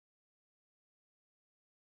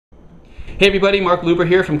Hey everybody, Marc Luber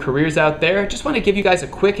here from Careers Out There. Just want to give you guys a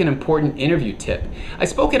quick and important interview tip. I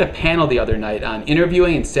spoke at a panel the other night on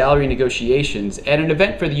interviewing and salary negotiations at an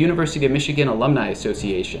event for the University of Michigan Alumni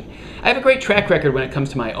Association. I have a great track record when it comes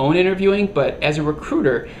to my own interviewing, but as a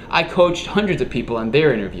recruiter, I coached hundreds of people on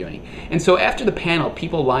their interviewing. And so after the panel,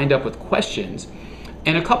 people lined up with questions,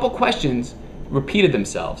 and a couple questions repeated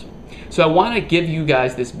themselves. So I want to give you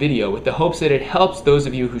guys this video with the hopes that it helps those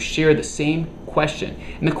of you who share the same question.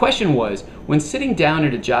 And the question was, when sitting down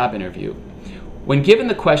at a job interview, when given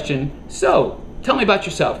the question, so tell me about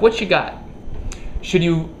yourself, what you got? Should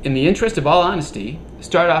you, in the interest of all honesty,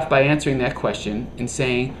 start off by answering that question and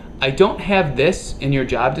saying, I don't have this in your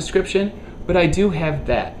job description, but I do have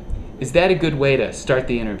that. Is that a good way to start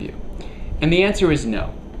the interview? And the answer is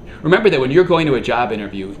no. Remember that when you're going to a job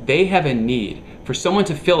interview, they have a need for someone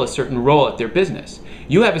to fill a certain role at their business.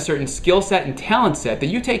 You have a certain skill set and talent set that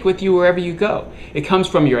you take with you wherever you go. It comes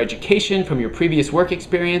from your education, from your previous work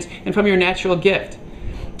experience, and from your natural gift.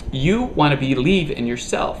 You want to believe in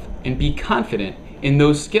yourself and be confident in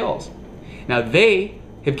those skills. Now they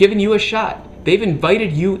have given you a shot. They've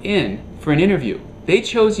invited you in for an interview. They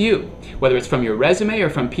chose you. Whether it's from your resume or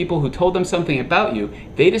from people who told them something about you,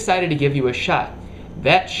 they decided to give you a shot.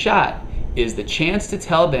 That shot is the chance to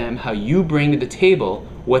tell them how you bring to the table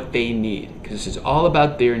what they need, because this is all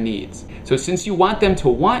about their needs. So since you want them to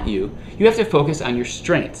want you, you have to focus on your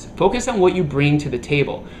strengths. Focus on what you bring to the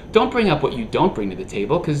table. Don't bring up what you don't bring to the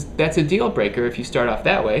table, because that's a deal breaker if you start off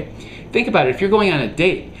that way. Think about it. If you're going on a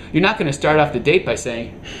date, you're not going to start off the date by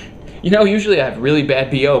saying, you know, usually I have really bad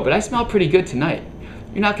BO, but I smell pretty good tonight.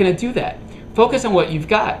 You're not going to do that. Focus on what you've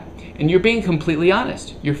got. And you're being completely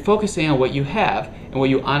honest. You're focusing on what you have and what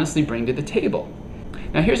you honestly bring to the table.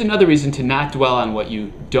 Now here's another reason to not dwell on what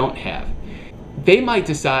you don't have. They might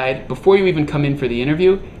decide before you even come in for the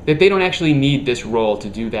interview that they don't actually need this role to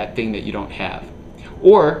do that thing that you don't have.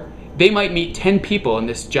 Or they might meet 10 people in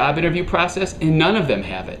this job interview process and none of them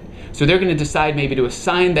have it. So they're going to decide maybe to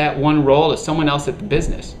assign that one role to someone else at the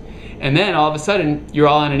business. And then all of a sudden you're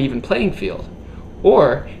all on an even playing field.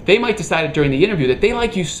 Or they might decide during the interview that they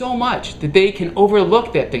like you so much that they can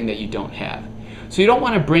overlook that thing that you don't have. So you don't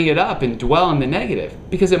want to bring it up and dwell on the negative,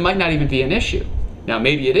 because it might not even be an issue. Now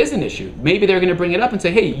maybe it is an issue. Maybe they're going to bring it up and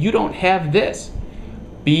say, hey, you don't have this.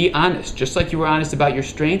 Be honest. Just like you were honest about your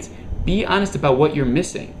strengths, be honest about what you're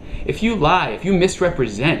missing. If you lie, if you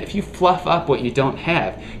misrepresent, if you fluff up what you don't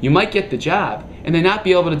have, you might get the job and then not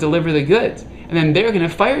be able to deliver the goods. And then they're going to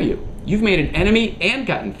fire you. You've made an enemy and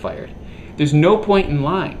gotten fired. There's no point in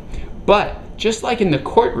lying. But just like in the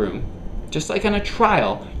courtroom, just like on a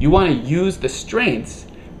trial, you want to use the strengths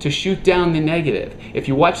to shoot down the negative. If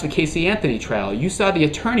you watch the Casey Anthony trial, you saw the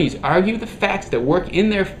attorneys argue the facts that work in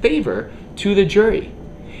their favor to the jury.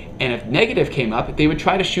 And if negative came up, they would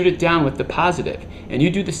try to shoot it down with the positive. And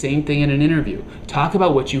you do the same thing in an interview. Talk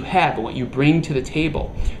about what you have and what you bring to the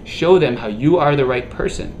table. Show them how you are the right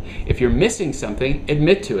person. If you're missing something,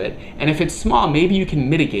 admit to it. And if it's small, maybe you can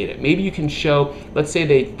mitigate it. Maybe you can show, let's say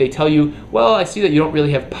they tell you, well, I see that you don't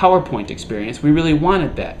really have PowerPoint experience. We really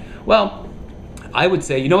wanted that. Well, I would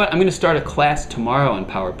say, you know what, I'm going to start a class tomorrow on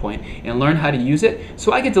PowerPoint and learn how to use it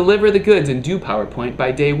so I can deliver the goods and do PowerPoint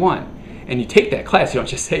by day one. And you take that class, you don't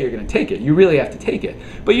just say you're going to take it. You really have to take it.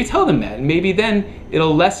 But you tell them that, and maybe then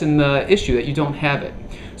it'll lessen the issue that you don't have it.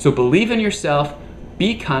 So believe in yourself,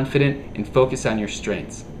 be confident, and focus on your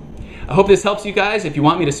strengths. I hope this helps you guys. If you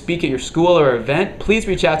want me to speak at your school or event, please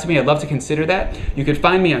reach out to me. I'd love to consider that. You can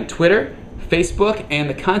find me on Twitter, Facebook, and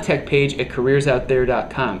the contact page at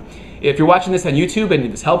careersoutthere.com. If you're watching this on YouTube and it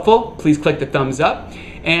was helpful, please click the thumbs up.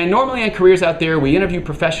 And normally on Careers Out There, we interview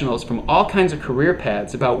professionals from all kinds of career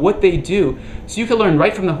paths about what they do so you can learn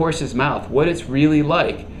right from the horse's mouth what it's really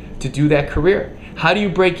like to do that career. How do you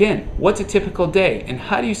break in? What's a typical day? And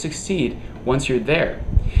how do you succeed once you're there?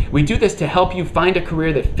 We do this to help you find a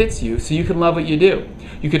career that fits you so you can love what you do.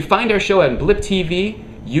 You can find our show on Blip TV,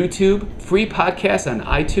 YouTube, free podcasts on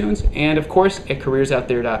iTunes, and of course at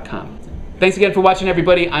careersoutthere.com. Thanks again for watching,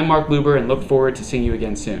 everybody. I'm Marc Luber and look forward to seeing you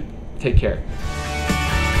again soon. Take care.